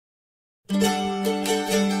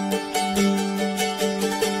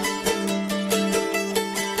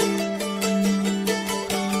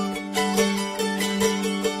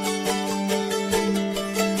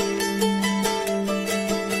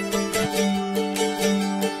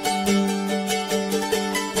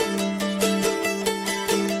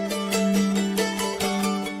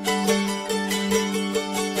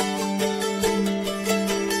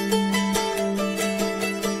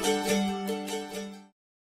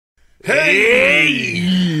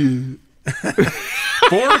Hey!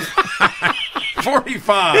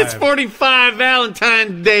 45. It's 45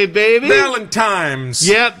 Valentine's Day, baby. Valentine's.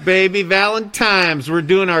 Yep, baby, Valentine's. We're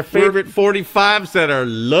doing our favorite 45s that are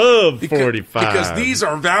love 45. Because these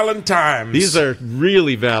are Valentine's. These are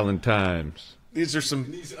really Valentine's. These are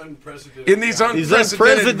some... These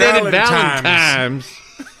unprecedented Valentine's.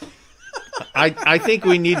 I think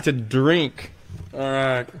we need to drink. All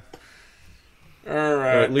right. Or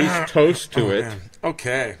at least toast to it. Man.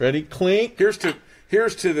 Okay. Ready? Clink. Here's to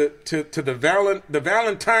the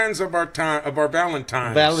Valentines of our time, of our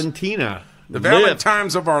Valentines. Valentina. The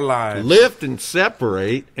Valentines of our lives. Lift and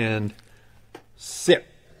separate and sip.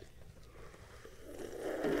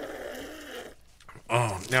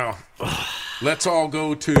 Oh, now let's all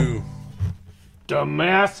go to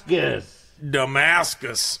Damascus.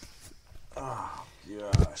 Oh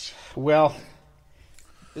gosh. Well,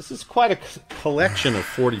 this is quite a collection of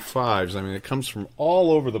 45s. I mean, it comes from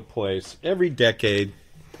all over the place, every decade.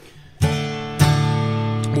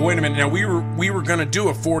 But wait a minute. Now we were going to do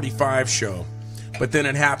a 45 show, but then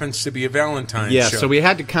it happens to be a Valentine's show. Yeah, so we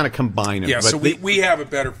had to kind of combine them. Yeah, but so we have a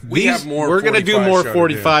better. We have more. We're going to do more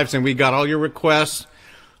 45s, do. and we got all your requests.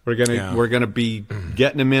 We're gonna be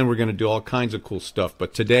getting them in. We're gonna do all kinds of cool stuff.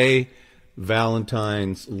 But today,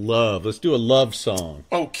 Valentine's love. Let's do a love song.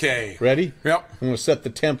 Okay. Ready? Yep. I'm gonna set the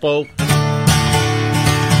tempo. 1, 2.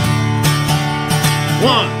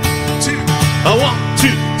 I want to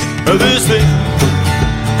this thing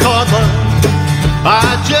called love.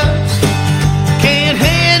 I just can't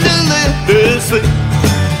handle it. This thing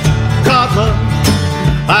called love.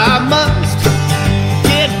 I must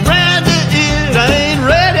get round to it. I ain't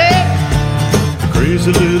ready.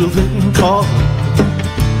 Crazy little thing called love.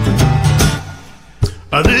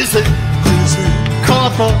 This thing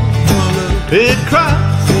called love. It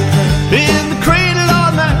cries in the cradle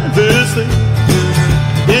all night. This thing,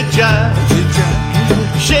 it jives.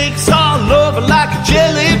 Shakes all over like a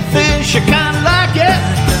jellyfish. I kinda like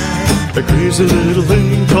it. A crazy little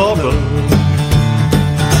thing called love.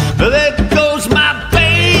 There goes my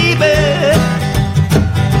baby.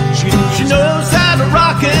 She knows how to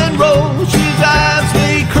rock and roll. She drives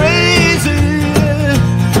me crazy.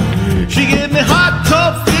 She gives me hot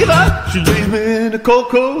tub fever. She leaves me in a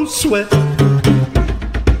cocoa sweat.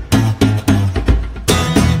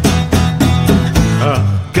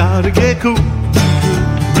 Gotta get cool.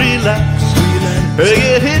 Relax,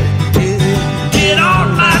 get hit, get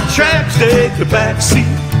on my tracks, take the back seat,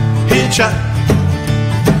 hitchhike,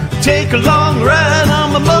 take a long ride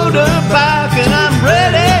on my motorbike, and I'm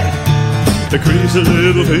ready. The crazy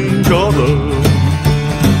little thing called love.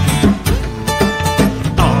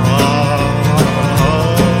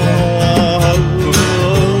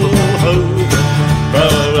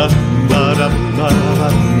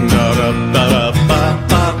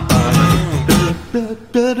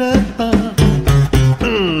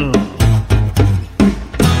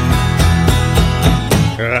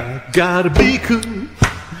 Gotta be cool,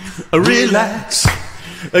 relax,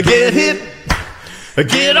 get hip,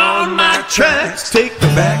 get on my tracks, take the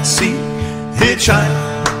back seat,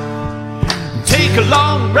 hitchhike, take a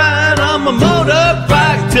long ride on my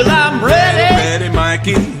motorbike till I'm ready. Ready,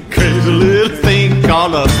 Mikey. Crazy little thing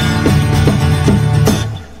called love.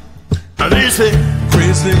 This is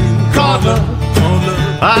Crazy called love.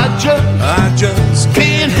 I just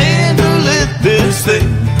can't handle it. This thing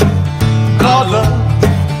called love.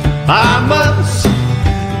 I must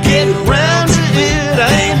get around to it. I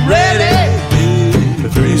ain't ready. The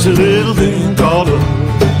crazy little thing called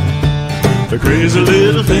love. The crazy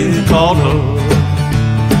little thing called love.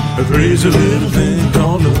 The crazy little thing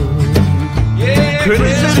called love. Yeah, crazy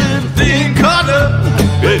little thing called love.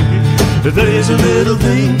 The crazy little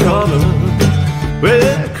thing called love.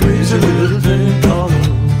 Well, crazy little thing called love.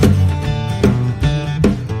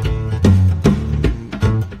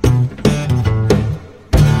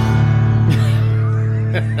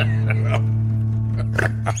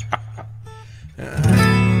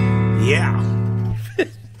 Yeah.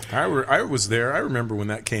 I was there. I remember when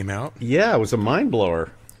that came out. Yeah, it was a mind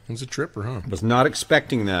blower. It was a tripper, huh? Was not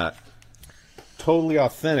expecting that. Totally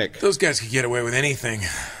authentic. Those guys could get away with anything.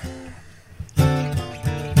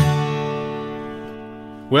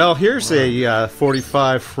 Well, here's a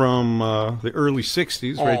 45 from the early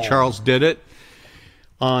 60s. Ray Charles did it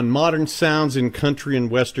on Modern Sounds in Country and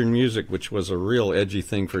Western Music, which was a real edgy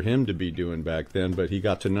thing for him to be doing back then. But he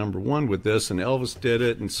got to #1 with this, and Elvis did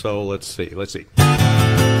it. And so let's see.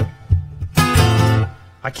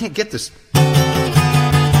 I can't get this.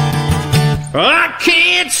 I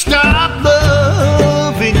can't stop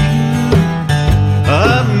loving you.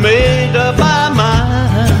 I've made up my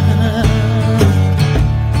mind.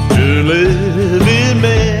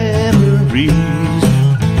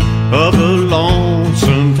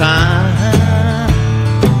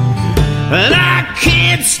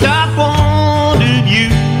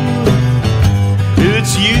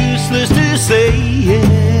 it's useless to say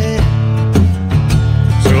it.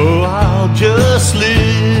 So I'll just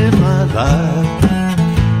live my life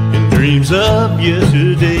in dreams of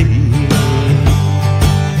yesterday.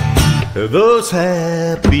 Those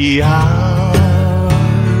happy hours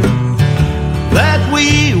that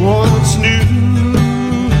we once knew,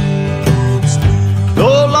 so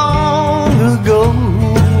long ago,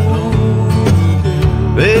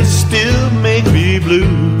 they still make me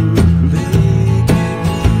blue.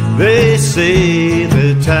 They say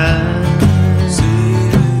the time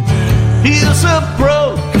heals a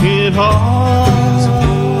broken heart,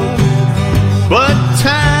 but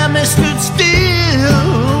time has stood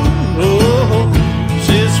still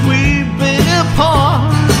since we've been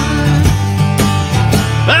apart.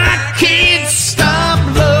 I can't stop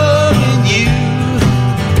loving you.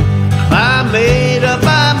 I made up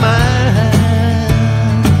my mind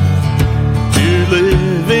to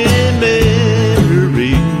live in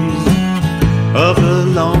memories of a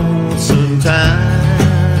lonesome time,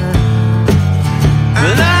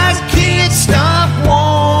 and I can't stop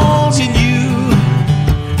wanting you.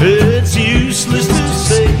 It's useless to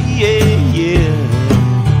say yeah.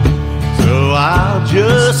 So I'll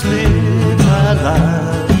just live my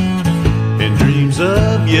life in dreams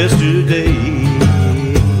of yesterday.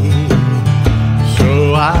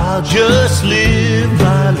 So I'll just live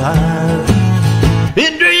my life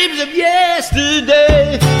in dreams of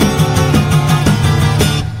yesterday.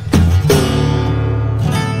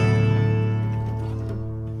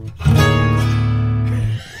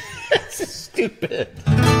 That's stupid.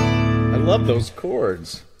 I love those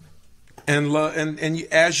chords. And you,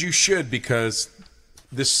 as you should, because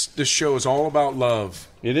this show is all about love.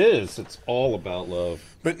 It is. It's all about love.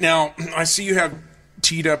 But now I see you have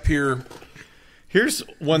teed up here. Here's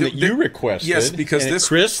one that you requested. Yes, because and this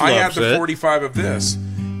Chris I loves have the it. 45 of this,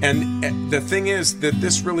 and the thing is that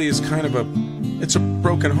this really is kind of it's a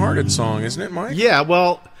broken-hearted song, isn't it, Mike? Yeah.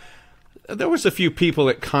 Well, there was a few people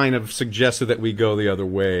that kind of suggested that we go the other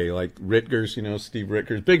way, like Ritkers, Steve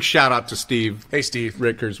Ritkers. Big shout out to Steve. Hey, Steve.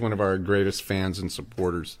 Ritkers, one of our greatest fans and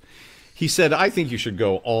supporters. He said, I think you should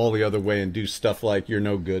go all the other way and do stuff like You're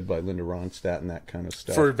No Good by Linda Ronstadt and that kind of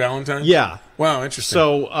stuff. For Valentine's? Yeah. Wow, interesting.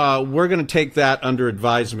 So we're going to take that under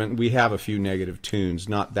advisement. We have a few negative tunes,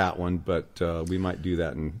 not that one, but we might do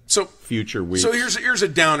that in future weeks. So here's a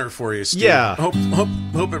downer for you, Steve. Yeah. Hope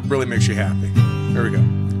it really makes you happy. Here we go.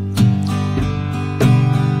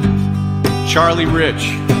 Charlie Rich.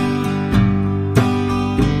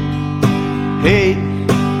 Hey,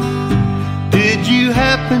 did you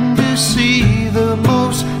happen to see the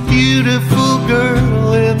most beautiful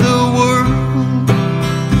girl in the world?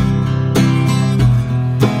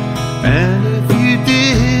 And if you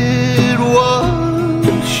did,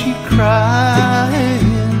 was she crying?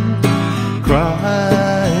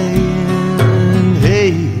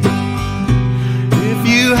 Hey, if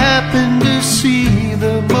you happen to see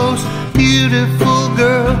the most beautiful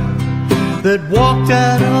girl that walked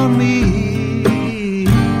out on me,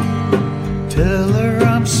 tell her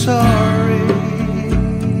I'm sorry.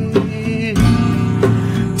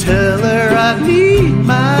 Tell her I need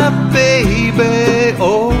my baby.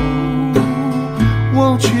 Oh,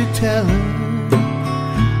 won't you tell her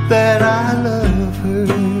that I love her?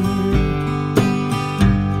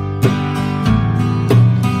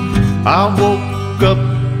 I woke up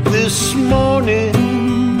this morning,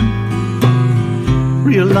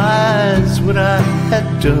 realized what I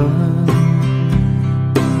had done.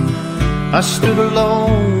 I stood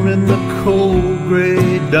alone in the cold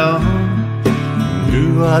gray dawn,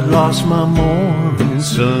 knew I'd lost my morning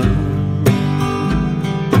sun.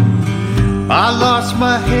 I lost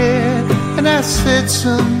my head and I said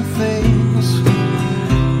some things.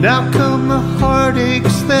 Now come the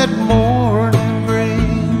heartaches that morning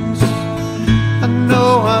brings. I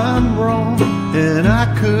know I'm wrong and I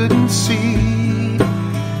couldn't see.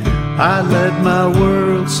 I let my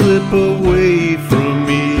world slip away from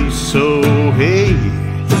me. So hey,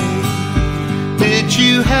 did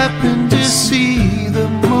you happen to see the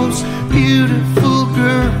most beautiful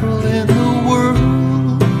girl in the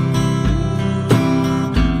world?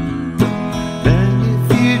 And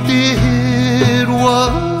if you did,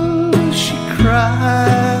 was she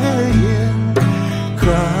crying?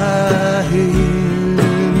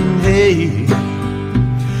 Hey,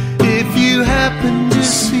 if you happen to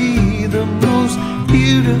see the most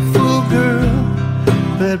beautiful girl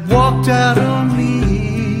that walked out on me,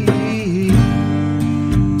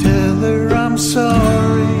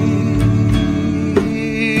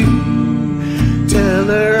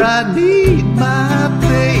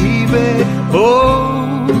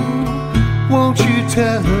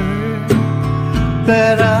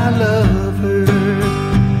 that I love her.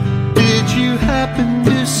 Did you happen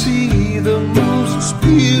to see the most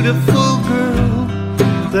beautiful girl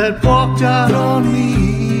that walked out on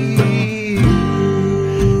me?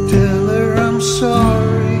 Tell her I'm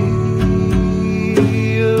sorry.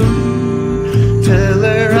 Tell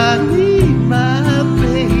her I need my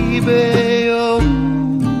baby. Oh,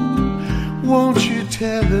 won't you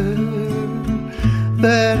tell her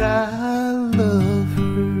that I love her?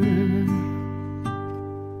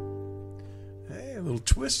 Hey, a little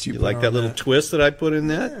twist you put like on that little twist that I put in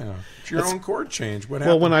that? Yeah. It's your own chord change. What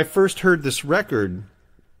happened? Well, when I first heard this record,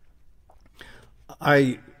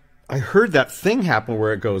 I heard that thing happen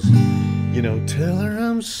where it goes, you know, tell her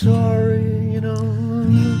I'm sorry, you know,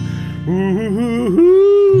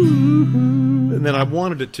 and then I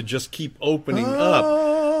wanted it to just keep opening up,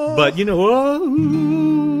 but you know,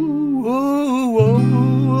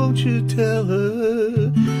 won't you tell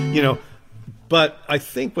her, you know, but I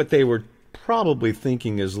think what they were probably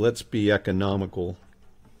thinking is, let's be economical,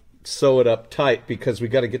 sew it up tight because we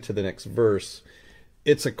got to get to the next verse.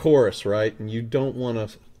 It's a chorus, right? And you don't want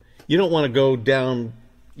to go down,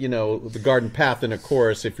 you know, the garden path in a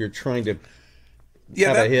chorus if you're trying to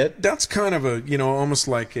have a hit. That's kind of a, you know, almost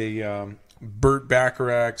like a Burt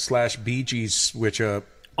Bacharach / Bee Gees switch up.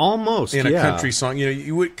 Almost in a country song. You know,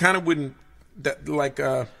 you wouldn't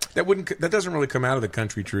that doesn't really come out of the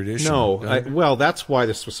country tradition. No, well, that's why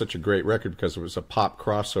this was such a great record, because it was a pop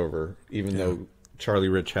crossover, even though Charlie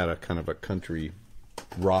Rich had a kind of a country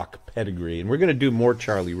rock pedigree. And we're going to do more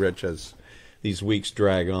Charlie Rich as these weeks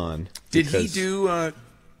drag on. Did he do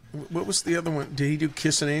what was the other one? Did he do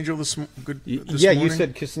Kiss an Angel this morning? You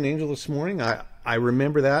said Kiss an Angel this morning. I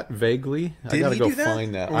remember that vaguely. I got to go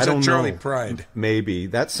find that. Or was I don't that Charlie know. Pride? Maybe.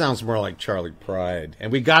 That sounds more like Charlie Pride.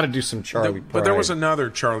 And we got to do some Charlie Pride. But there was another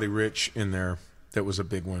Charlie Rich in there that was a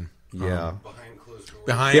big one. Yeah.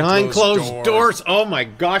 Behind closed doors. Oh my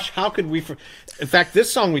gosh, how could we... In fact,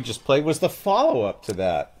 this song we just played was the follow-up to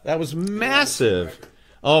that. That was massive.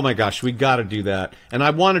 Oh my gosh, we got to do that. And I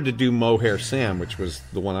wanted to do Mohair Sam, which was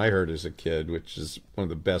the one I heard as a kid, which is one of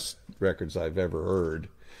the best records I've ever heard.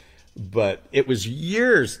 But it was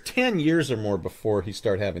 10 years or more before he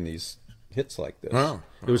started having these hits like this. Oh.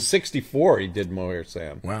 It was 1964 he did Mohair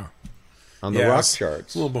Sam. Wow. On the rock It's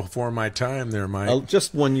charts. a little before my time there, Mike.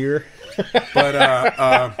 Just 1 year. But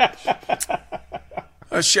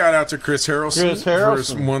a shout out to Chris Harrelson.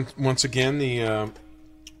 For once again,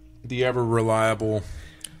 the ever reliable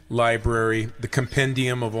library, the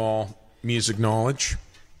compendium of all music knowledge.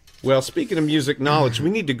 Well, speaking of music knowledge,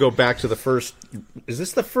 we need to go back to the first. Is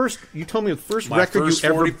this the first? You told me the first record first you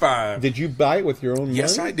ever. 45. Did you buy it with your own money?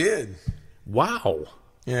 Yes, I did. Wow.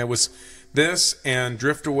 Yeah, it was this and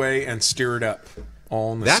Drift Away and Stir It Up,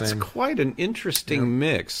 all in the same. That's quite an interesting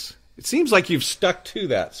mix. It seems like you've stuck to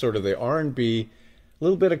that sort of the R&B, a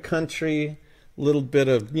little bit of country, a little bit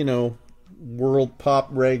of, you know, world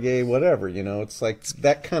pop, reggae, whatever, you know. It's like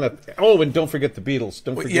that kind of... Oh, and don't forget the Beatles.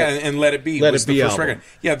 Don't forget... Yeah, and Let It Be Let was It Be the first album. record.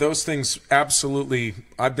 Yeah, those things absolutely...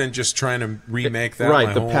 I've been just trying to remake that right,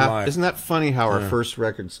 my whole life. Isn't that funny how our first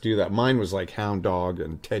records do that? Mine was like Hound Dog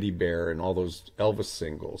and Teddy Bear and all those Elvis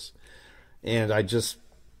singles. And I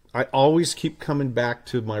always keep coming back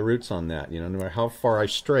to my roots on that. You know, no matter how far I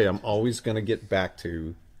stray, I'm always going to get back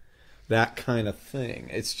to that kind of thing.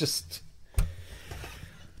 It's just...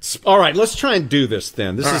 All right, let's try and do this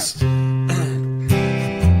then. This is...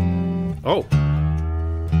 Oh.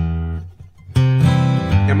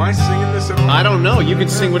 Am I singing this at all? I don't know. You can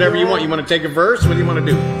sing whatever you want. You want to take a verse? What do you want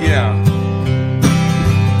to do? Yeah.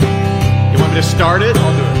 You want me to start it?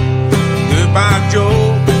 I'll do it. Goodbye,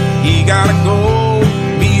 Joe. He gotta go.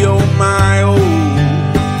 Me, oh, my, oh.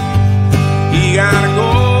 He gotta go.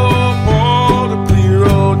 Pull the clear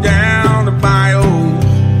road down the bio.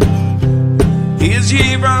 Is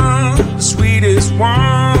he run the sweetest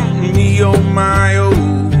one? Me, oh, my, oh.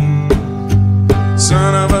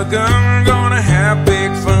 Son of a gun, gonna have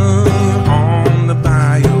big fun on the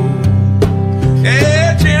bayou.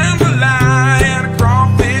 Yeah, jambalaya and a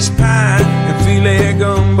crawfish pie and filet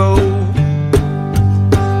gumbo.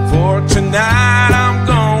 For tonight I'm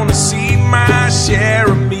gonna see my share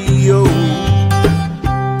of meal.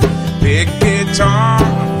 Big guitar,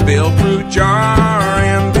 fill-through jar,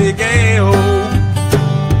 and big ale.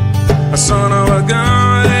 A son of a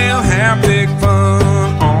gun, they'll have big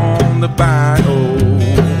fun on the bayou.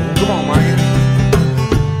 Come on, Mike.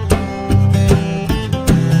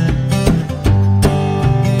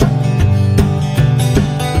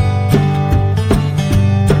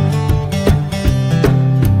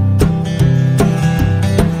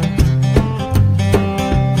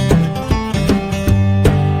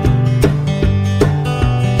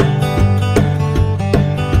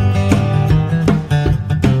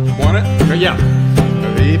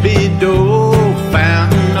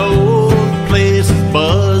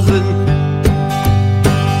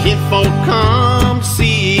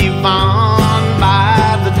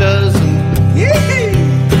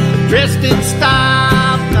 engine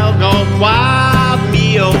stopped, now gone wild,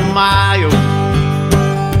 me oh my oh.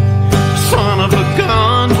 Son of a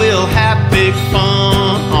gun, we'll have big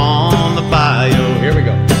fun on the bayou. Here we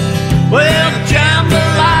go. Well,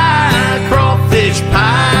 jambalaya, crawfish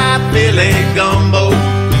pie, Billy gumbo.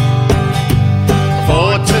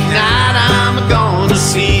 For tonight I'm gonna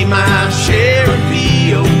see my share of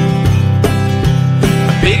P.O.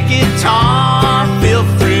 A big guitar, filled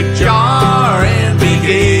fruit jar, and big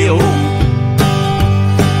ale.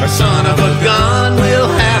 Our son of a gun, we'll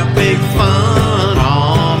have big fun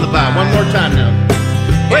on the bayou. One more time now.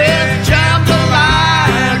 Well,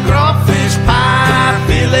 jambalaya, crawfish pie,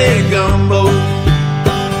 Billy gumbo.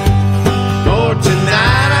 For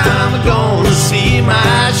tonight I'm gonna see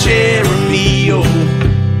my share of P.O.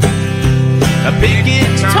 A big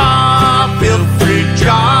guitar, filled fruit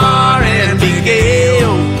jar, and big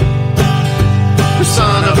ale. The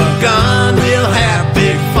son of a gun, we'll have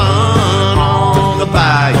big fun on the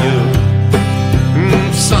bayou.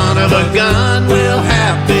 Son of a gun, we'll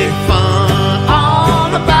have big fun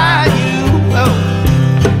on the bayou. Oh.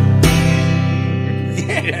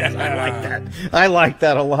 Yes, I like that. I like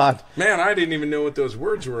that a lot. Man, I didn't even know what those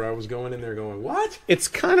words were. I was going in there going, what? It's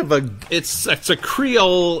kind of it's a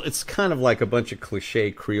Creole. It's kind of like a bunch of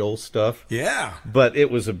cliche Creole stuff. Yeah. But it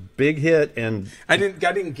was a big hit, and I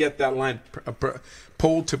didn't get that line.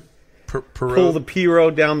 Pull the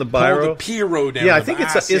Piro down the Biro. Pull the Piro down. Yeah, I the think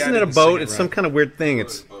isn't it a boat? It's some kind of weird thing.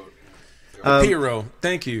 It's Piro.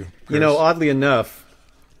 Thank you, Chris. You know, oddly enough,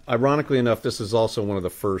 ironically enough, this is also one of the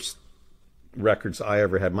first records I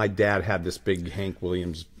ever had. My dad had this big Hank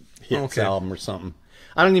Williams hits album or something.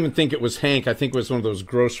 I don't even think it was Hank. I think it was one of those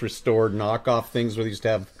grocery store knockoff things where they used to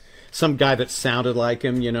have some guy that sounded like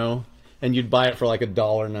him, you know, and you'd buy it for like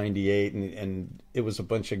 $1.98, and it was a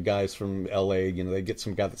bunch of guys from L.A., you know, they'd get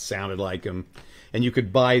some guy that sounded like him, and you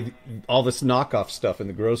could buy all this knockoff stuff in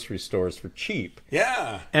the grocery stores for cheap.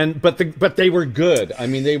 Yeah. But they were good. I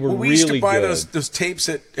mean, they were we really used to buy good. those tapes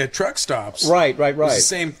at truck stops. Right. It was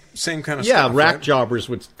the same kind of yeah, stuff. rack right? jobbers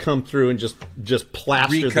would come through and just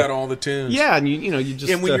plaster recut all the tunes. Yeah, and you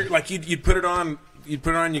just and when you're like you'd put it on, you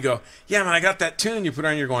go, yeah, man, I got that tune. You put it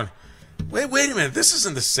on, you're going, wait a minute, this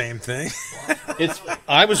isn't the same thing.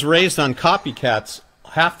 I was raised on copycats.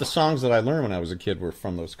 Half the songs that I learned when I was a kid were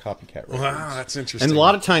from those copycat records. Wow, that's interesting. And a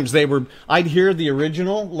lot of times I'd hear the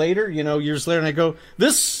original later, you know, years later, and I go,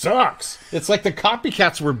 this sucks. It's like the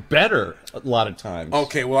copycats were better a lot of times.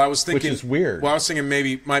 Okay, well, I was thinking... Which is weird. Well, I was thinking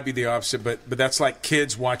maybe it might be the opposite, but that's like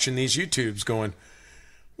kids watching these YouTubes going,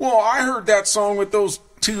 well, I heard that song with those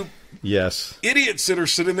two idiots that are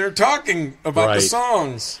sitting there talking about the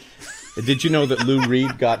songs. Did you know that Lou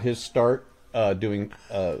Reed got his start doing...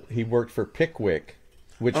 he worked for Pickwick,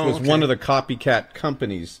 which was one of the copycat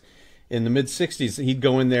companies in the mid-'60s. He'd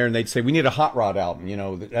go in there and they'd say, we need a Hot Rod album. You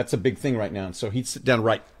know, that's a big thing right now. And so he'd sit down and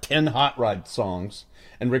write 10 Hot Rod songs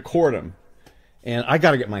and record them. And I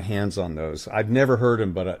got to get my hands on those. I've never heard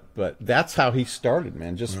him, but that's how he started,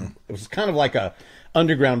 man. It was kind of like a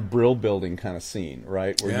underground Brill building kind of scene,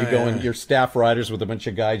 right? Where you go in, you're staff writers with a bunch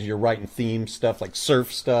of guys, you're writing theme stuff like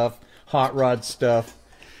surf stuff, hot rod stuff.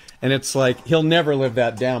 And it's like, he'll never live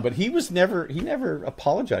that down. But he never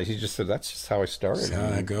apologized. He just said, that's just how I started.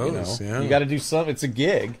 That's how it goes, You got to do something. It's a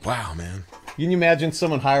gig. Wow, man. Can you imagine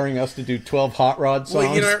someone hiring us to do 12 Hot Rod songs?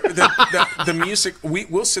 Well, you know, the music,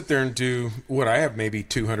 we'll sit there and do, I have maybe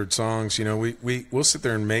 200 songs. You know, we'll sit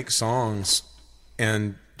there and make songs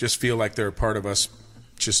and just feel like they're a part of us,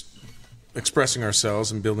 just expressing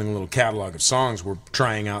ourselves and building a little catalog of songs. We're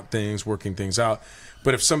trying out things, working things out.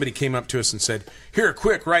 But if somebody came up to us and said, here,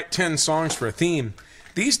 quick, write 10 songs for a theme.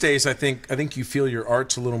 These days, I think you feel your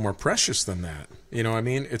art's a little more precious than that. You know what I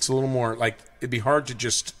mean? It's a little more like, it'd be hard to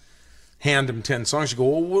just hand them 10 songs. You go,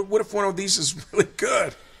 well, what if one of these is really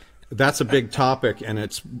good? That's a big topic, and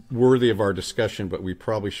it's worthy of our discussion, but we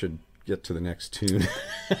probably should get to the next tune.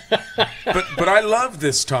 But I love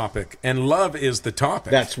this topic, and love is the topic.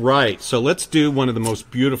 That's right. So let's do one of the most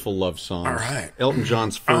beautiful love songs. All right. Elton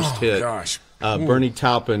John's first hit. Gosh. Bernie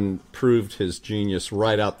Taupin proved his genius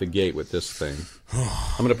right out the gate with this thing.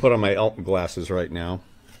 I'm going to put on my Elton glasses right now.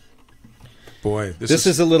 Boy, this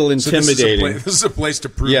is a little intimidating. This is a place to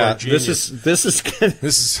prove our genius. This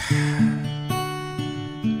is.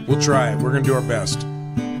 We'll try it. We're going to do our best.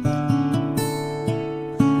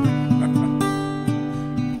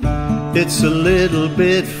 It's a little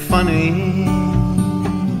bit funny,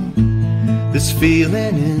 this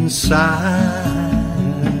feeling inside.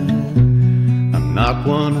 I'm not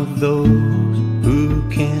one of those who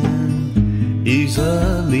can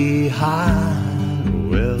easily hide.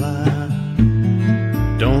 Well,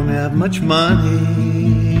 I don't have much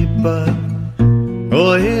money, but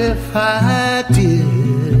oh, if I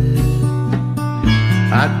did,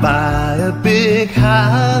 I'd buy a big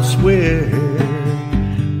house where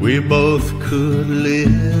we both could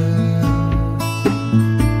live.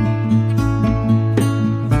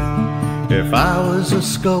 If I was a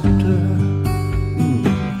sculptor,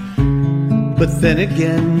 but then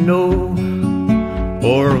again, no,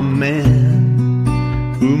 or a man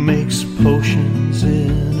who makes potions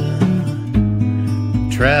in a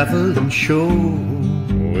traveling show.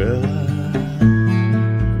 Well,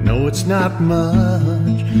 I know it's not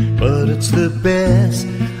much, but it's the best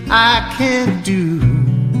I can do.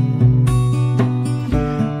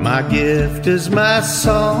 My gift is my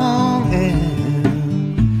song,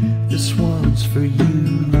 and this one's for you.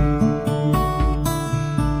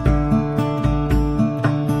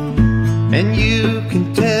 And you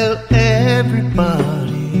can tell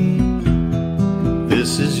everybody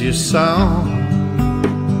this is your song.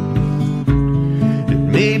 It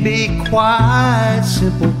may be quite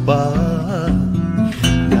simple, but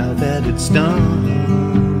now that it's done,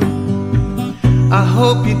 I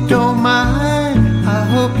hope you don't mind, I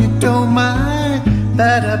hope you don't mind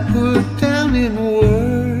that I put down in words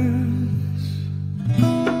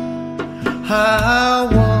how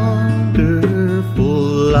wonderful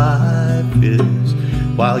life is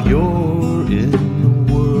while you're in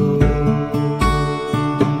the world.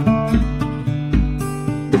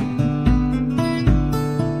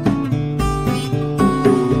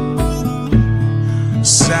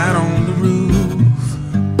 Sat on the roof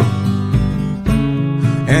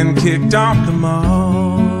and kicked off the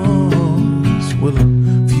moss. Well,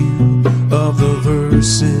 a few of the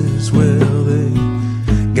verses, well, they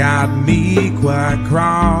got me quite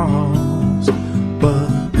cross, but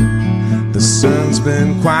the sun's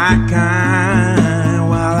been quite kind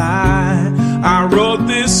while I wrote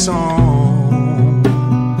this song.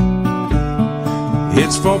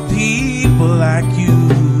 It's for people like you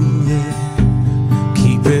that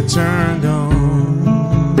keep it turned on.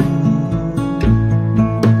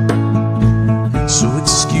 So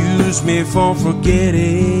excuse me for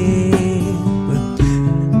forgetting, but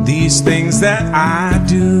these things that I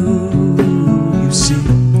do, you see,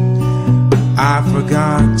 I've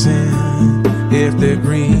forgotten if they're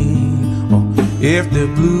green or if they're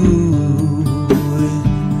blue.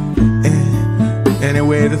 And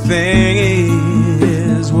anyway, the thing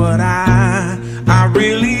is what I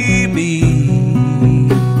really mean.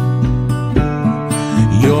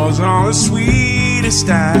 Yours are the sweetest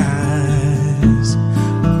eyes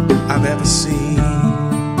I've ever seen.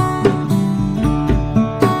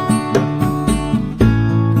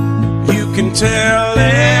 You can tell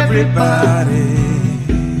everybody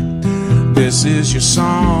this is your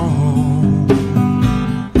song.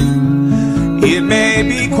 It may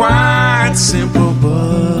be quite simple,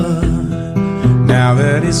 but now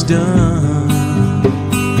that it's done,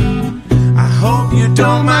 I hope you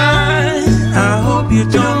don't mind, I hope you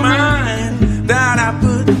don't mind that I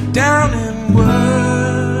put down in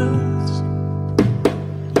words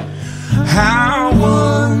how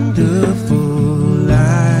wonderful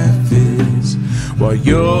life is while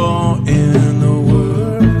you're in the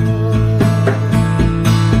world.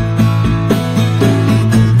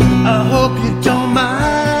 I hope you don't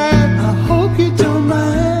mind, I hope you don't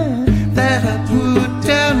mind that I put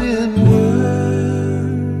down in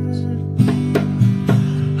words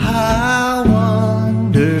how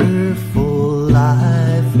wonderful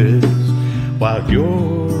life is while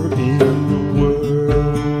you're in the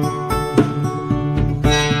world.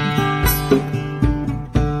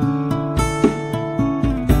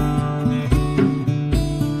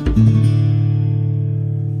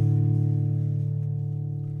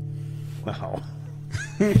 Wow.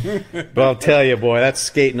 But I'll tell you, boy, that's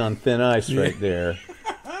skating on thin ice right there.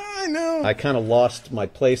 I know. I kind of lost my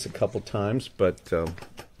place a couple times, but it's a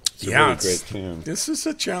really great tune. This is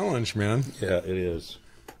a challenge, man. Yeah, it is.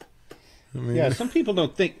 I mean, Yeah, some people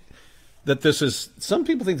don't think that this is. Some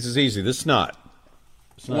people think this is easy. This is not.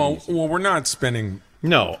 It's not easy. well, we're not spending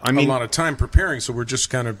No, I mean, a lot of time preparing, so we're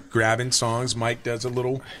just kind of grabbing songs. Mike does a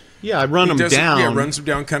little. yeah, I run them He does, down. Yeah, runs them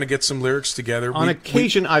down, kind of gets some lyrics together. On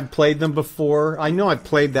occasion, I've played them before. I know I've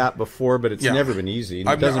played that before, but it's Yeah. never been easy. And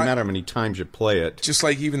it doesn't matter how many times you play it. just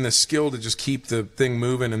like even the skill to just keep the thing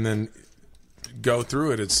moving and then go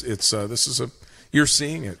through it. It's this is you're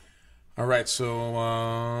seeing it. All right, so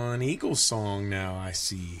an Eagles song now. I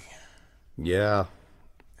see. Yeah,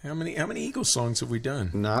 How many Eagles songs have we done?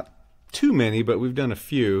 not too many, but we've done a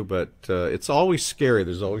few. But it's always scary.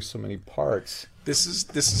 There's always so many parts. This is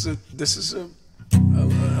a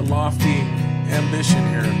lofty ambition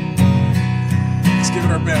here. Let's give it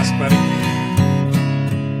our best, buddy.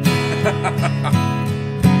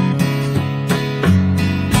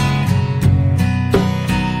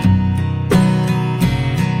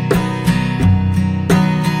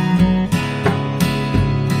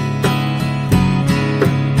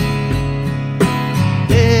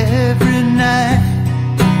 Every night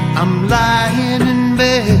I'm lying in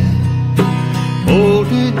bed,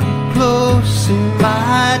 holding you close in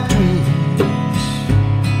my dreams,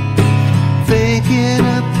 thinking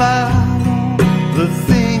about all the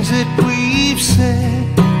things that we've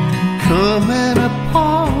said, coming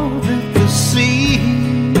apart at the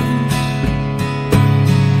seams.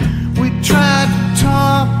 We tried to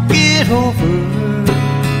talk it over,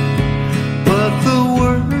 but the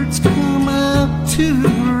words come out too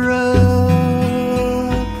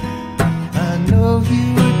rough. I know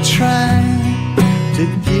you were trying to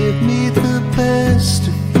give me the best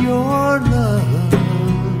of your love.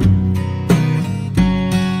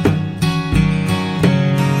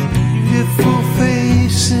 Beautiful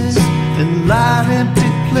faces and light empty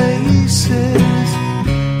places.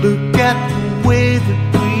 Look at the way that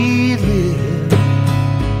we live,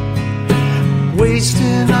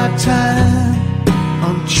 wasting our time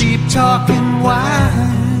on cheap talk and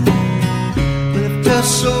wine. Left us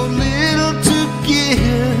so little to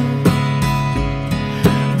give.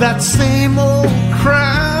 That same old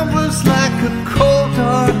crowd was like a cold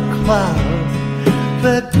dark cloud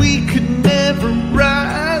that we could never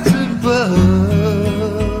rise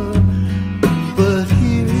above. But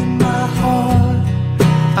here in my heart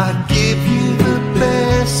I give you the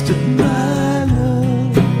best of my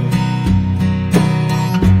love.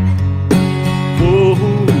 Oh,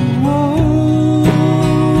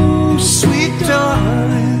 sweet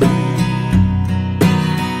darling,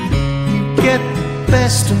 you get the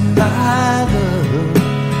best of my love.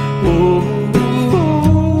 Oh,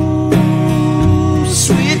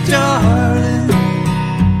 sweet darling,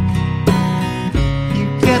 you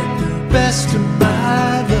get the best of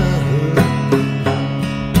my love.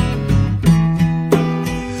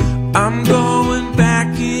 I'm going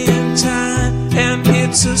back in time, and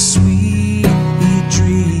it's a sweet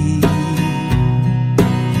dream.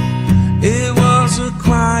 It was a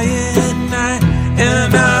quiet night,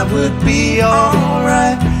 and I would be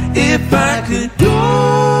alright if I could go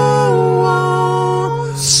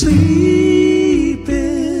on sleeping.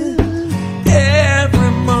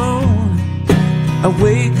 Every morning I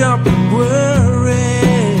wake up and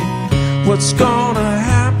worry what's gonna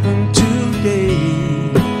happen today.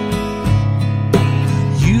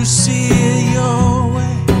 You see it your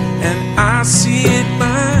way and I see it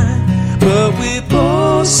mine, but we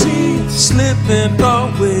both see it slipping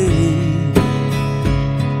away.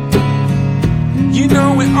 You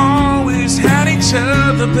know we always had each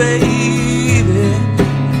other, baby.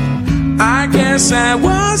 I guess I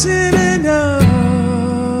wasn't enough.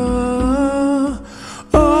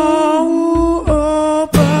 Oh,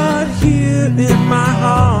 but here in my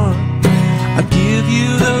heart I give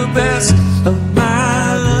you the best of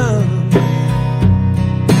my love.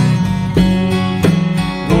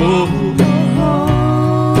 Oh,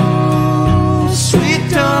 sweet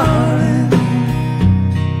darling,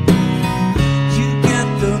 you get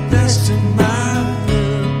the best of my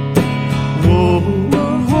love. Oh,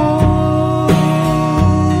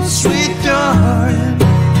 sweet darling,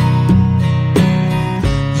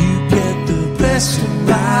 you get the best of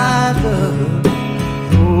my love.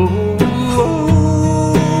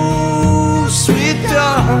 Oh, sweet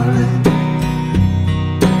darling,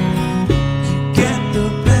 you get the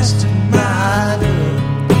best of my love.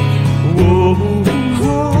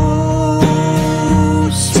 Oh,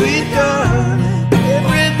 sweet darling,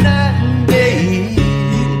 every night and day,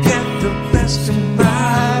 you get the best of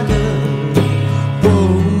my love.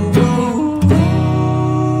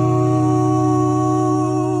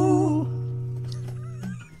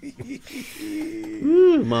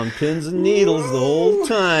 I'm on pins and needles the whole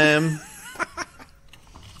time.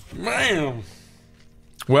 Man.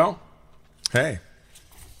 Well, hey.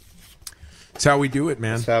 That's how we do it,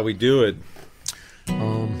 man. That's how we do it.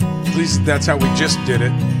 At least that's how we just did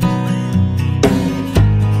it.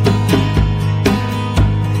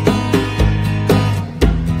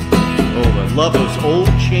 Oh, I love those old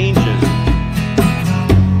changes.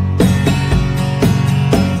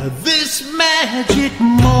 This magic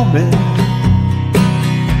moment,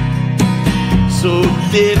 so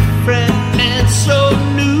different and so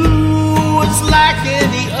new, was like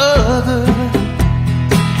any other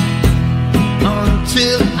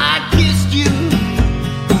until I kissed you,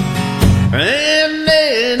 and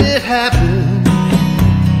then it happened.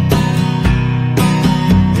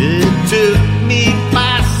 It took me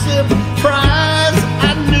by surprise. I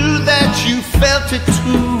knew that you felt it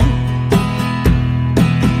too.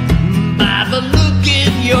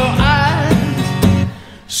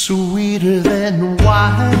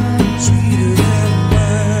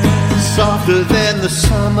 softer than the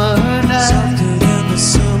summer night. Softer than the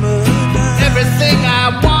summer night. Everything I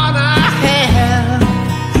want, I have.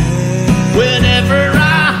 Whenever I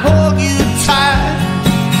hold you tight,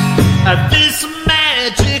 at this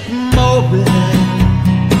magic moment,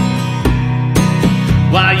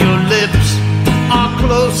 while your lips are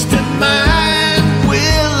close to mine,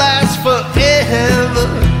 will last forever.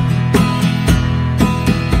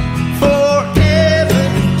 Forever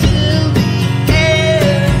till the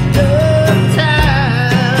end of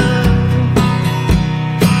time.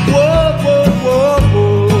 Whoa, whoa, whoa,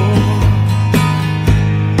 whoa.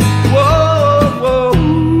 Whoa, whoa.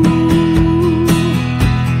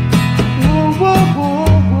 Whoa, whoa, whoa,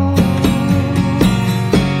 whoa.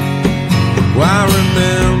 Well, I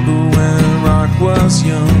remember when rock was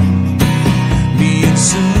young. Me and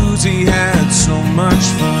Susie had so much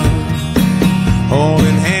fun,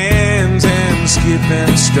 holding hands and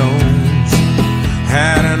skipping stones.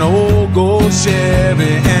 Had an old gold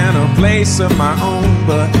Chevy and a place of my own,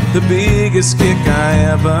 but the biggest kick I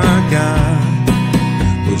ever got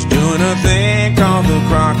was doing a thing called the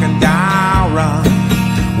Crocodile Rock,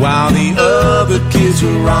 while the other kids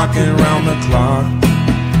were rocking round the clock.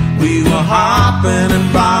 We were hopping and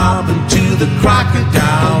bobbing to the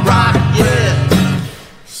Crocodile Rock, yeah.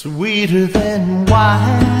 Sweeter than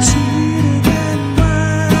wine,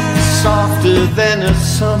 softer than a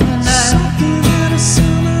summer night.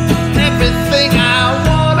 Everything I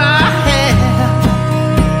want, I have.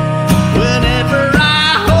 Whenever I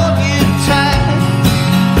hold you tight,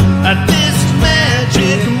 at this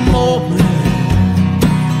magic moment,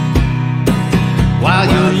 while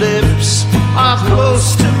your lips are close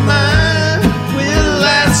to mine, will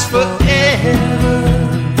last forever.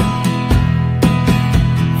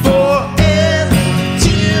 Forever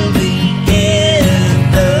till the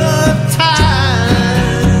end of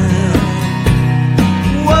time.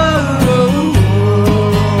 Whoa, whoa, whoa.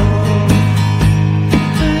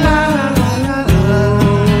 La, la, la, la.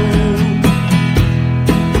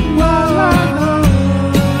 Whoa, whoa, whoa.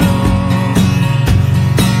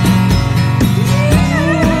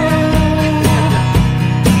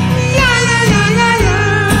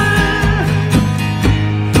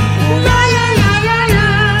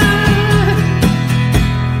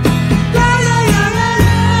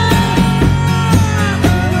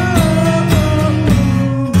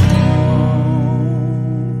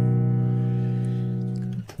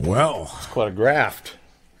 Well, Quite a graft.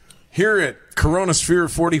 here at Coronasphere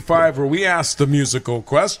 45, where we ask the musical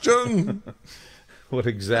question. What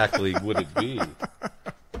exactly would it be?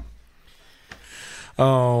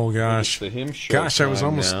 Oh gosh, It's the hymn show gosh! I was time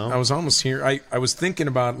almost, now. I was almost here. I was thinking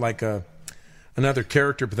about like another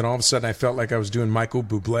character, but then all of a sudden I felt like I was doing Michael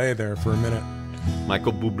Bublé there for a minute.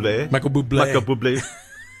 Michael Bublé. Michael Bublé. Michael Bublé.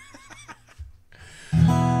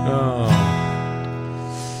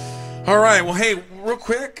 All right. Well, hey, real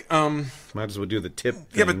quick. Might as well do the tip thing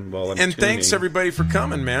Yeah, but while I'm and thanks tuning. everybody for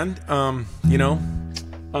coming, man.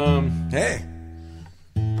 Hey,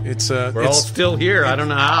 it's We're all still here. I don't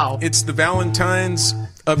know how. it's the Valentines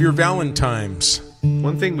of your Valentines.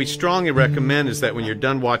 One thing we strongly recommend is that when you're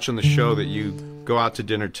done watching the show that you go out to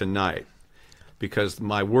dinner tonight. Because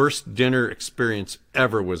my worst dinner experience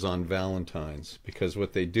ever was on Valentine's. Because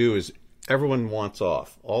what they do is everyone wants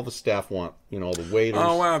off. All the staff want, all the waiters.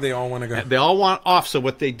 Oh wow, they all want to go. They all want off. So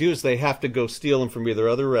what they do is they have to go steal them from either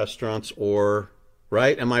other restaurants or,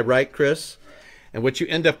 right? Am I right, Chris? And what you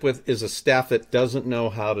end up with is a staff that doesn't know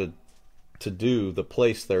how to do the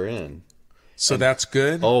place they're in. So that's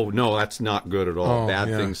good. Oh, no, that's not good at all. Oh, Bad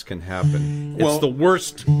yeah. things can happen. Well- It's the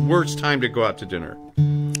worst time to go out to dinner.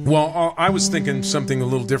 Well, I was thinking something a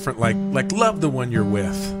little different, like love the one you're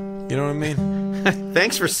with. You know what I mean?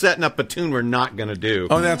 Thanks for setting up a tune we're not going to do.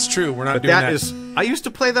 Oh, that's true. We're not but doing that that. is, I used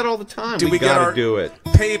to play that all the time. Did we get gotta our do it.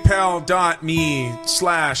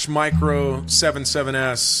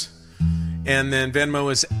 PayPal.me/micro77s, and then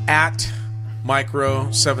Venmo is at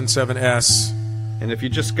micro77s. And if you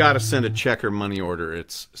just got to send a check or money order,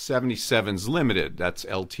 it's 77s Limited. That's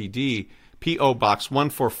LTD. P.O. Box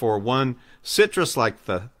 1441. Citrus like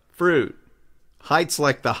the fruit. Heights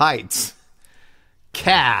like the heights.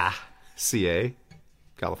 CA.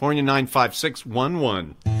 California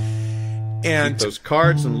 95611. And Those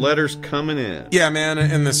cards and letters coming in. yeah, man,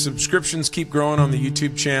 and the subscriptions keep growing on the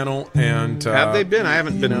YouTube channel. And Have they been? I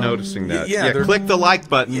haven't been noticing that. yeah, they're- click the like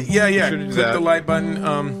button. Yeah. Be sure to do Click that. the like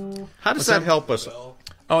button. How does that help us?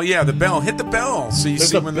 Oh yeah, the bell. Hit the bell so you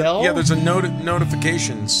There's see a when bell? there's a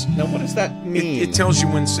notifications. Now, what does that mean? It tells you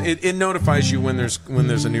when it notifies you when there's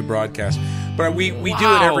a new broadcast. But we do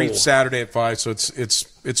it every Saturday at 5, so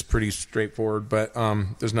it's pretty straightforward. But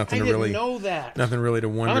there's nothing I to really didn't know that. nothing really to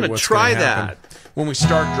wonder I'm gonna what's try gonna happen. that. When we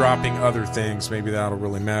start dropping other things, maybe that'll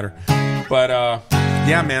really matter. But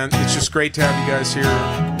yeah, man, it's just great to have you guys here.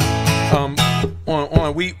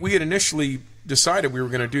 We had initially decided we were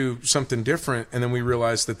going to do something different, and then we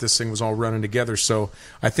realized that this thing was all running together. So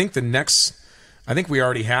I think we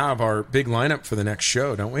already have our big lineup for the next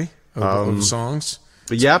show, don't we? Of songs.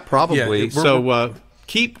 But yeah, probably. Yeah, So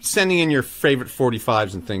keep sending in your favorite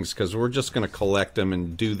 45s and things, because we're just going to collect them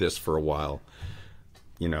and do this for a while.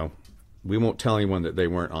 You know, we won't tell anyone that they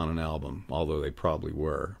weren't on an album, although they probably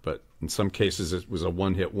were. But in some cases, it was a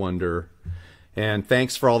one-hit wonder. And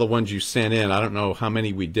thanks for all the ones you sent in. I don't know how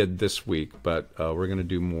many we did this week, but we're going to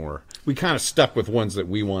do more. We kind of stuck with ones that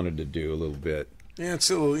we wanted to do a little bit. Yeah, it's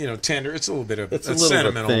a little, tender. It's a little bit of It's a a little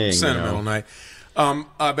sentimental, thing, sentimental night.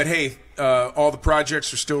 But hey, all the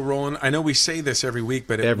projects are still rolling. I know we say this every week,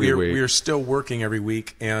 but Every week. we are still working every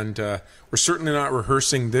week, and we're certainly not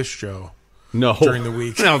rehearsing this show. No, during the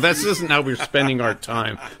week. No, this isn't how we're spending our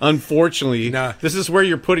time. Unfortunately, Nah. This is where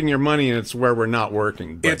you're putting your money, and it's where we're not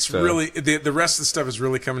working. But, It's really the rest of the stuff is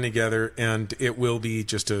really coming together, and it will be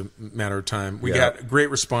just a matter of time. We got a great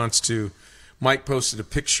response to. Mike posted a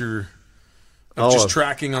picture of just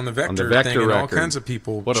tracking on the Vector, Vector thing, and all record. kinds of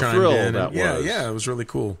people What a chimed thrill in. that was. Yeah, it was really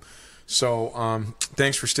cool. So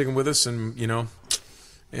thanks for sticking with us, and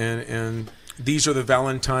and these are the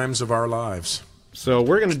Valentines of our lives. So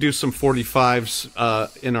we're going to do some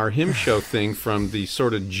 45s in our hymn show thing from the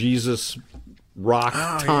sort of Jesus rock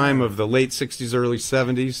time of the late 60s, early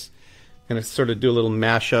 70s. Going to sort of do a little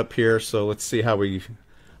mashup here. So let's see how we...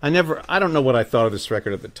 I don't know what I thought of this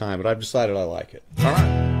record at the time, but I've decided I like it. All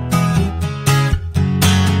right.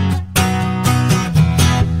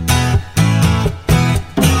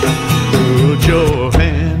 Put your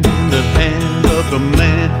hand in the hand of the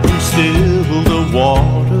man who stilled the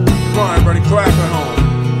water. Come on, everybody, clap at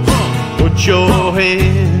home. Put your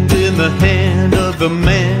hand in the hand of the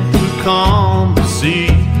man who calmed the sea.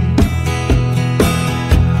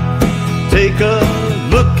 Take a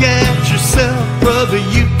look at yourself, brother.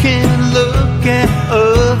 You can look at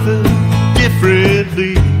others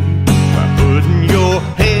differently by putting your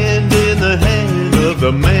hand in the hand of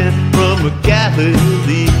the man from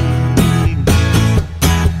Galilee.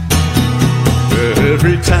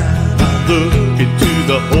 Every time I look into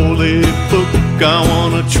the holy book, I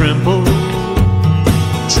wanna tremble.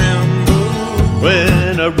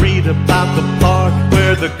 When I read about the part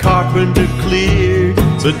where the carpenter cleared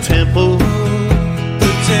the temple.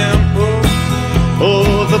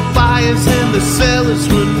 Oh, the buyers and the sellers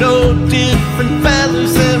were no different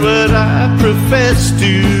fellas than what I profess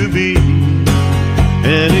to be.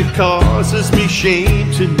 And it causes me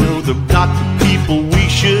shame to know they're not the people we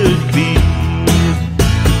should be.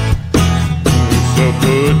 So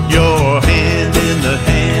put your hand in the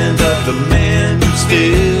hand of the man who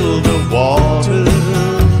stilled the water.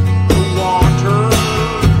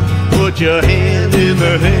 Put your hand in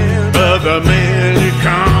the hand of the man who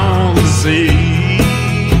calmed the sea.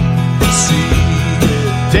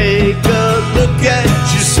 Take a look at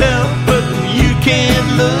yourself, but you can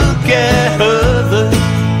look at others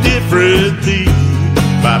differently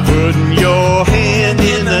by putting your hand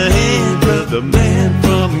in the hand of the man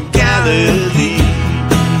from Galilee.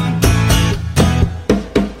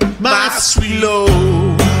 My sweet Lord,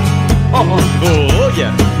 Oh,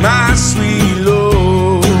 yeah. my sweet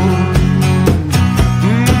Lord,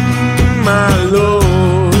 my Lord.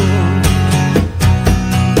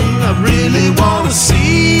 I really wanna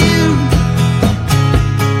see you,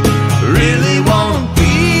 really wanna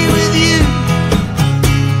be with you,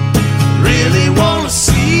 really wanna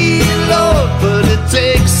see you, Lord, but it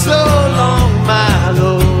takes so long, my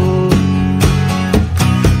Lord,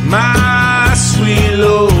 My sweet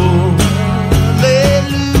Lord,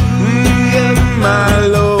 hallelujah, my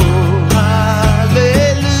Lord,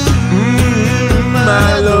 hallelujah,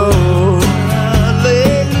 my Lord.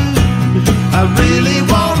 hallelujah. I really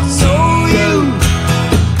wanna know you,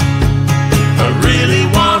 I really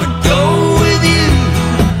wanna go with you,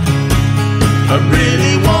 I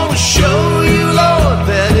really wanna show you, Lord,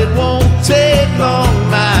 that it won't take long,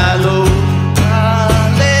 my Lord.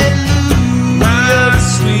 My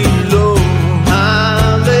sweet Lord,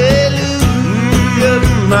 Hallelujah,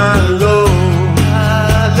 my Lord,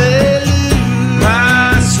 hallelujah,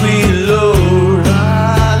 my sweet Lord.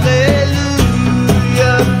 hallelujah.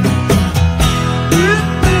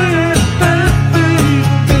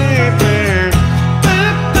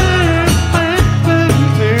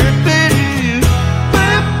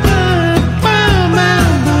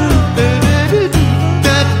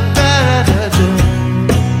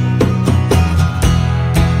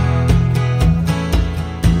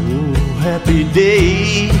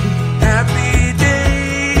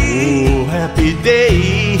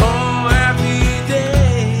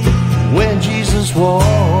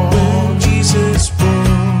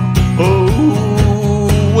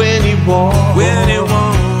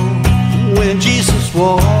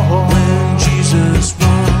 won. When Jesus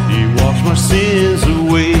won. He washed my sins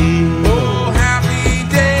away. Oh, happy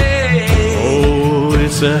day. Oh,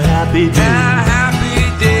 it's a happy A day. happy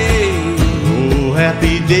day. Oh,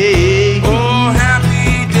 happy day. Oh,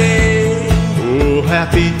 happy day. Oh,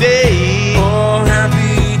 happy day. Oh,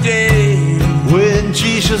 happy day. When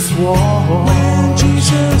Jesus won. When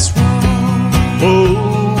Jesus won.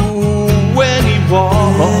 Oh, when he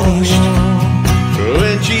washed.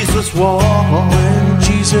 When Jesus won. When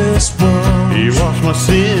Jesus won. He washed my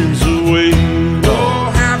sins away.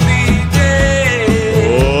 Oh, happy day.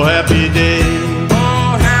 Oh, happy day.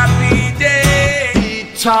 Oh, happy day. He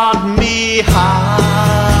taught me how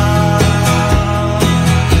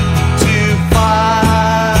to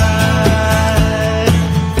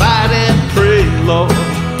fight and pray, Lord.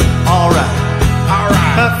 All right.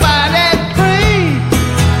 Fight and pray.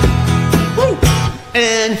 Woo.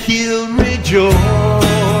 And he'll rejoice.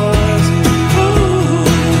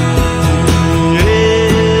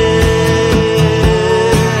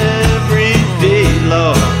 Every day,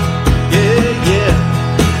 Lord. Yeah,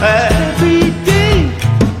 yeah. Every day.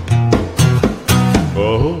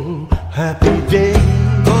 Oh, happy day.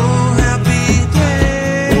 Oh, happy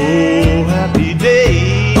day. Oh, happy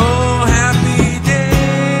day. Oh, happy day.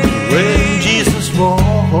 When Jesus won.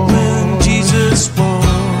 When Jesus won.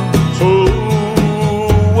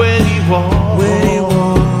 Oh, when he won. When he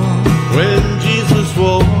won. When Jesus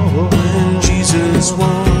won. When Jesus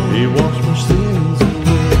won. He washed my sins away.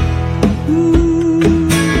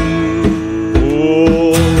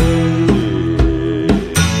 Oh, yeah.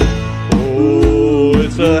 Oh,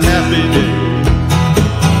 it's a happy day.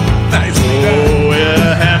 Nice. Oh,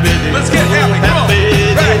 yeah, happy day. Let's get happy. Come on. Happy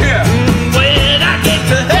Right day. here. When I get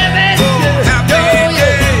to heaven, Oh, happy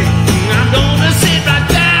day. I'm gonna sit right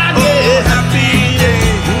down, Oh, yeah. happy day.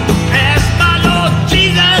 Ask my Lord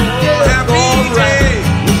Jesus, yeah. Happy All right. day.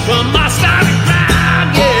 From my starting ground,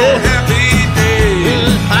 Oh, yeah. happy day.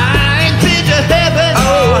 I ain't been to heaven. Oh,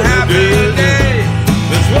 happy day.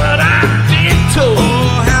 That's what I've been told. Oh,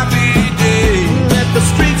 happy day. Let the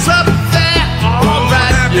streets up there, all Oh,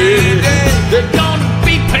 right, happy yeah. day. They're gonna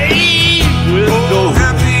be paved with Oh, gold.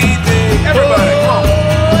 happy day. Everybody, come on.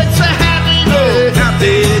 Oh, it's a happy day.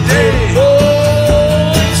 Happy day.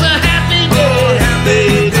 Oh, it's a happy day. Oh, happy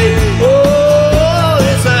day. Oh,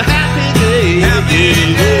 it's a happy day. Happy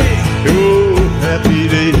day. Oh, happy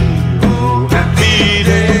day. Oh, happy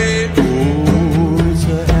day. Oh, it's a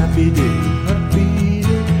happy day. Happy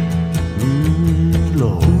day.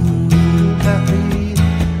 Lord. Happy.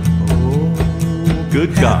 Oh,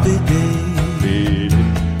 good God. Happy day. Baby.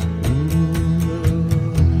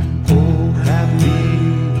 Oh, happy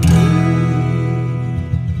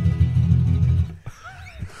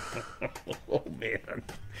Oh, man.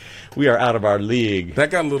 We are out of our league.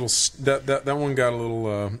 That got a little. That one got a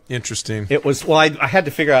little interesting. It was, well, I had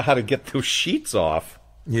to figure out how to get those sheets off.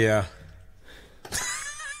 Yeah.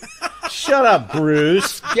 Shut up,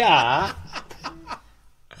 Bruce. Yeah.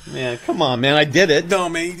 Man, come on, man. I did it. No,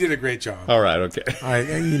 man, you did a great job. All right, okay.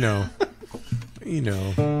 You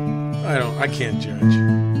know. I can't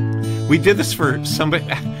judge. We did this for somebody.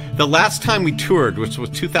 The last time we toured, which was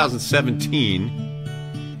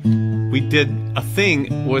 2017, we did a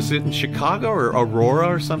thing. Was it in Chicago or Aurora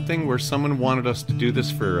or something, where someone wanted us to do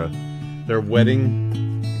this for their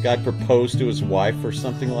wedding? The guy proposed to his wife or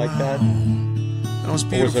something like that. That was Or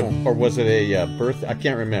was beautiful. it, a birth? I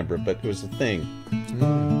can't remember, but it was a thing.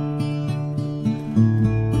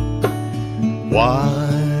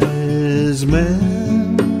 Wise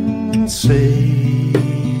men say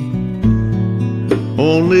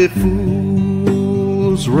only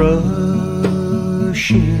fools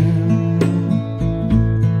rush in,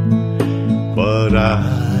 but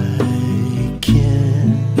I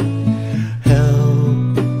can't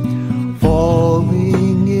help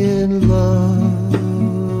falling in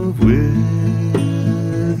love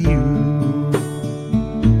with you.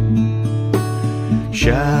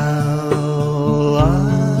 Shall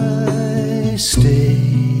I stay?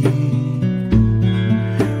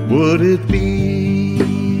 Would it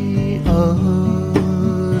be a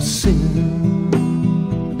sin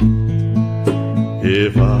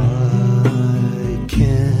if I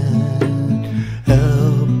can't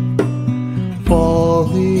help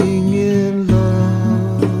falling in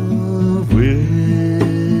love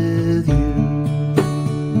with you?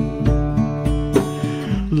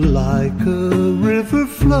 Like a river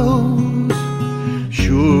flows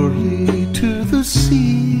surely to the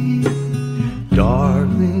sea,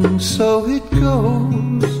 darling, so it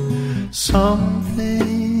goes. Some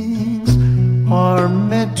things are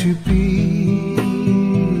meant to be.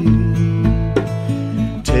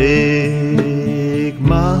 Take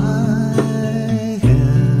my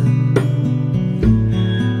hand,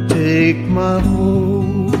 take my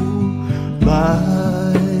whole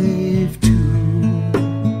life too,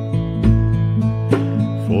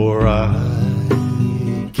 for I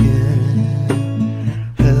can't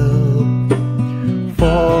help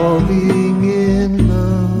falling in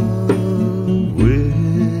love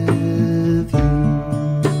with you.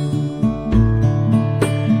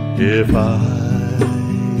 If I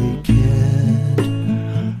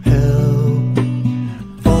can't help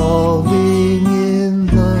falling in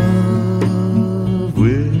love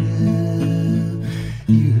with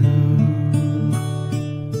you.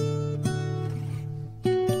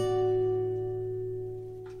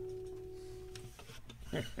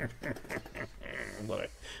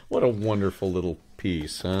 What a wonderful little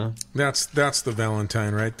piece, huh? That's the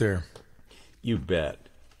Valentine right there. You bet.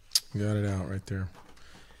 Got it out right there.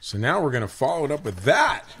 So now we're going to follow it up with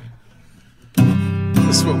that.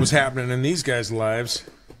 This is what was happening in these guys' lives.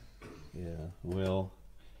 Yeah, well,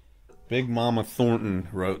 Big Mama Thornton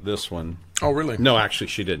wrote this one. Oh, really? No, actually,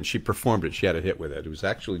 she didn't. She performed it. She had a hit with it. It was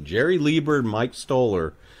actually Jerry Lieber and Mike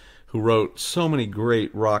Stoller, who wrote so many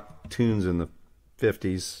great rock tunes in the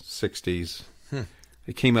 50s, 60s.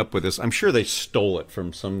 They came up with this. I'm sure they stole it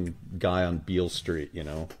from some guy on Beale Street, you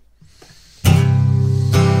know.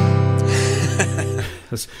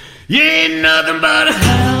 You ain't nothing but a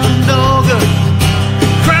hound dog,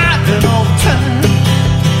 crying all the time.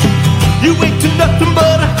 You ain't to nothing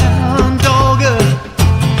but a hound dog,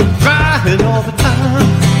 crying all the time.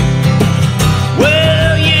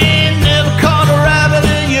 Well, you ain't never caught a rabbit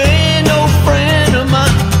and you ain't no friend of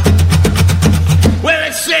mine. Well,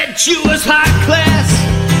 it said you was high class.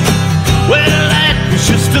 Well, that was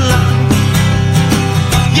just a lie.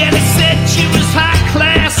 Yeah, they said you was high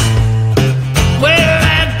class. Well,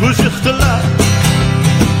 that was just a lie.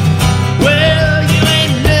 Well, you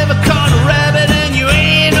ain't never caught a rabbit and you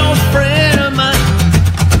ain't no friend of mine.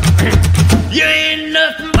 You ain't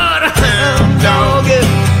nothing but a hound dog,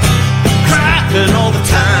 crying all the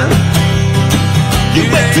time. You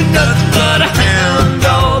ain't nothing but a hound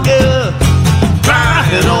dog,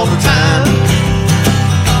 crying all the time.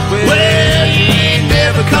 Well, you ain't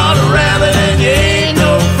never caught a rabbit and you ain't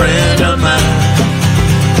no friend of mine.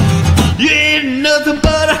 You ain't nothing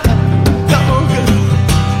but a dog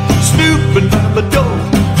snooping by my door.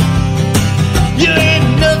 You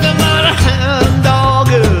ain't nothing but a hound dog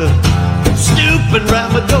snooping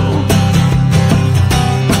round my door.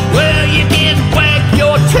 Well, you can wag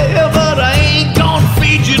your tail, but I ain't gonna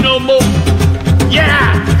feed you no more.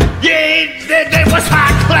 Yeah, you ain't, that was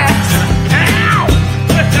high class. Ow!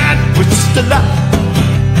 That was just a lie.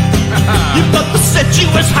 Your mother said you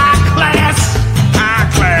was high class. High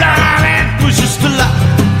class. Nah, that was just a lie.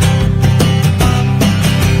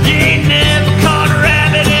 You ain't never caught a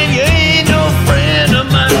rabbit and you ain't no friend of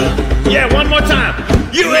mine. Yeah, one more time.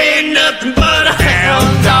 You ain't nothing but a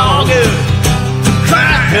hound dog,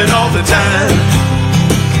 crying all the time.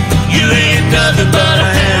 You ain't nothing but a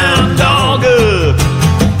hound dog,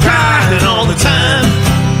 crying all the time.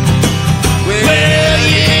 Well,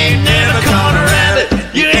 you ain't never caught a rabbit.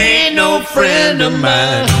 You ain't no friend of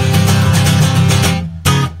mine.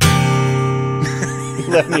 He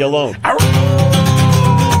left me alone.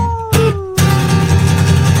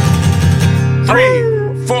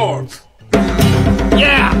 3, 4.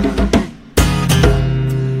 Yeah.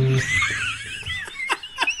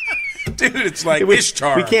 Dude, it's like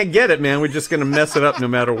Ishtar. We can't get it, man. We're just going to mess it up no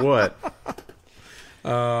matter what.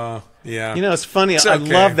 Yeah. You know, it's funny. It's I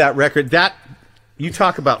okay. love that record. That you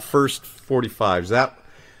talk about first 45s. That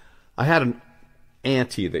I had an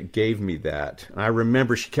auntie that gave me that. And I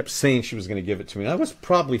remember she kept saying she was going to give it to me. I was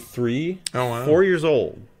probably 3, Oh, wow. 4 years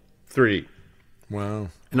old. 3. Wow.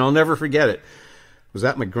 And I'll never forget it. I was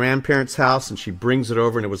at my grandparents' house, and she brings it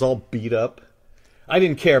over, and it was all beat up. I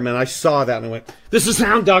didn't care, man. I saw that, and I went, this is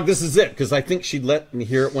Hound Dog, this is it. Because I think she'd let me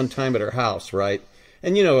hear it one time at her house, right?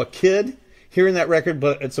 And, you know, a kid hearing that record,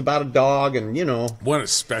 but it's about a dog, and, you know. What a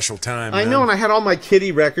special time, I man. know, and I had all my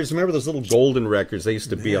kiddie records. Remember those little golden records? They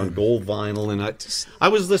used to be on gold vinyl, and I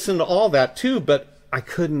was listening to all that, too, but I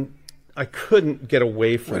couldn't get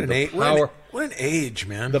away from the power. What an age,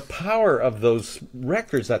 man. The power of those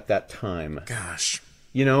records at that time. Gosh.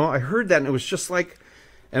 You know, I heard that and it was just like,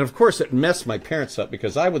 and of course it messed my parents up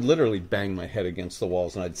because I would literally bang my head against the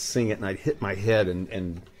walls and I'd sing it and I'd hit my head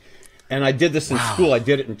and I did this in school. I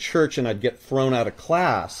did it in church and I'd get thrown out of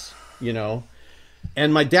class, you know.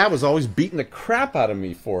 And my dad was always beating the crap out of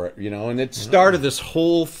me for it, you know. And it started this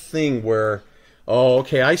whole thing where, oh,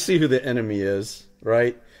 okay, I see who the enemy is,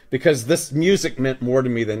 right? because this music meant more to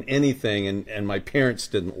me than anything, and my parents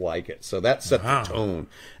didn't like it. So that set the tone.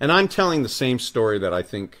 And I'm telling the same story that I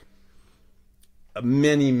think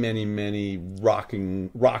many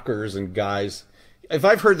rockers and guys, if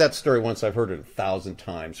I've heard that story once, I've heard it 1,000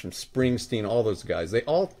 times, from Springsteen, all those guys. They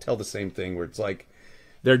all tell the same thing, where it's like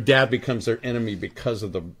their dad becomes their enemy because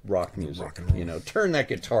of the rock music. Rock and roll. You know, turn that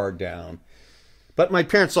guitar down. But my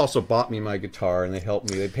parents also bought me my guitar, and they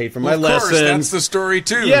helped me. They paid for my lessons. Of course, that's the story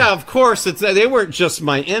too. Yeah, of course. They weren't just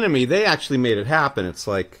my enemy. They actually made it happen. It's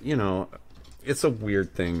like, you know, it's a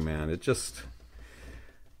weird thing, man. It just,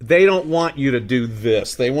 they don't want you to do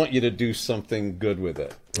this. They want you to do something good with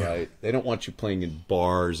it, right? Yeah. They don't want you playing in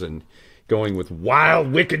bars and going with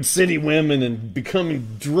wild, wicked city women and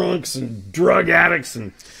becoming drunks and drug addicts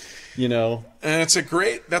and, you know. And that's a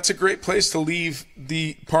great place to leave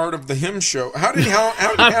the part of the hymn show. How did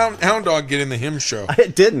Hound Dog get in the hymn show?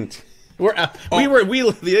 It didn't.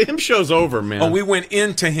 The hymn show's over, man. Oh, we went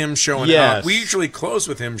into hymn show. And yes. We usually close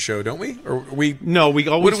with hymn show, don't we? Or we? No, we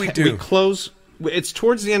always. What do we do? We close. It's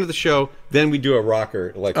towards the end of the show. Then we do a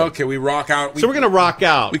rocker. Okay, we rock out. So we're gonna rock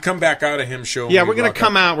out. We come back out of hymn show. Yeah, we're gonna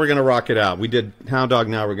come out. We're gonna rock it out. We did Hound Dog.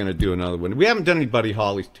 Now we're gonna do another one. We haven't done any Buddy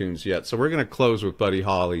Holly tunes yet, so we're gonna close with Buddy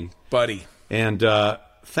Holly. Buddy. And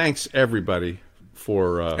thanks everybody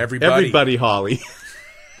for everybody Holly.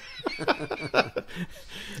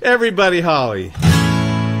 Everybody Holly.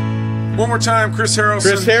 One more time, Chris Harrelson.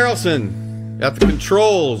 Chris Harrelson at the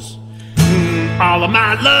controls. All of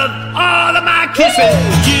my love, all of my kissing.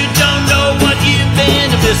 You don't know what you've been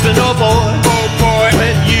missing, oh boy. Oh boy.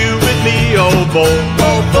 When you with me, oh boy.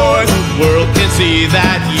 Oh boy. The world can see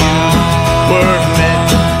that you were meant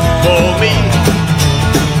for me.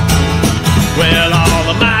 Well, all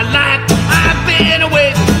of my life I've been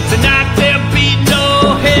away. Tonight there'll be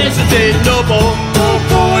no hesitating, oh boy. Oh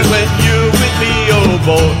boy. When you're with me, oh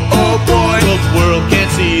boy. Oh boy. The world can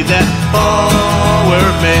see that all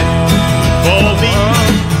we're meant for me.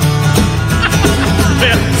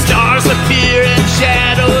 Well, stars appear and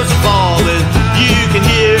shadows are falling. You can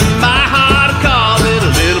hear my heart calling.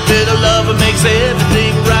 A little bit of love makes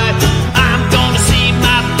everything right. I'm gonna see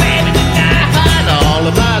my baby tonight. All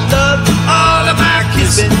of my love, all of my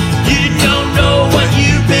kissing. You don't know what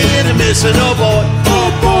you've been missing, oh boy. Oh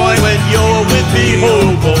boy, when you're with me,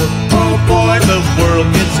 oh boy. Oh boy, the world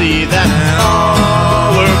can see that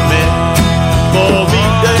all we're meant for me.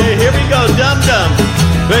 Here we go, dum dum,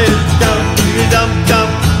 dum dum dum.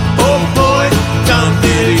 Oh boy, dum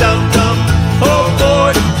dum dum. Oh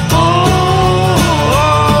boy,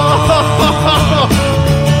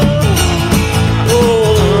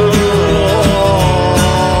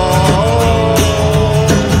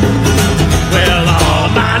 Well, all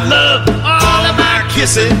of my love, all of my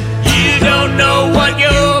kissing. You don't know what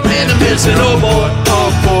you've been missing, oh boy,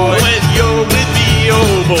 oh boy. When you're with me,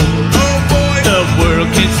 oh boy. The world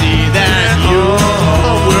can see that you're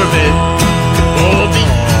worth it for me.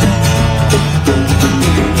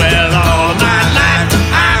 Well, all my life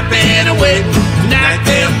I've been away. Tonight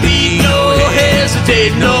there'll be no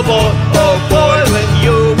hesitating, oh boy. Oh boy, when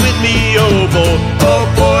you're with me, oh boy. Oh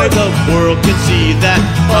boy, the world can see that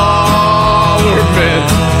all we're meant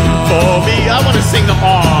for me. I want to sing the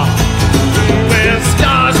awe. When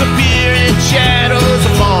stars appear and shadows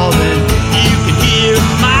are falling, you can hear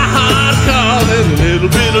my heart calling. A little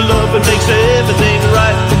bit of love that makes everything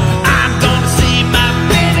right. I'm gonna see my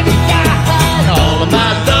baby tonight. All of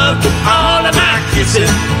my love, all of my kissing.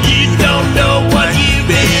 You don't know what you've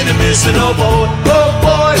been missing, oh boy. Oh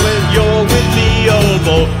boy, when you're with me, oh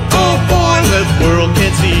boy. Oh boy, the world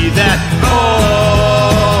can see that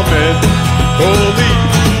all meant for me.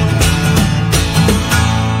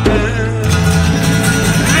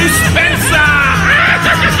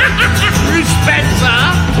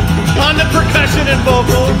 On the percussion and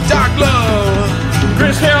vocal, Doc Love.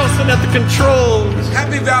 Chris Harrelson at the controls.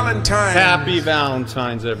 Happy Valentine's. Happy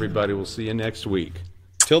Valentine's, everybody. We'll see you next week.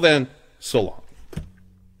 Till then, so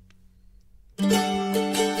long.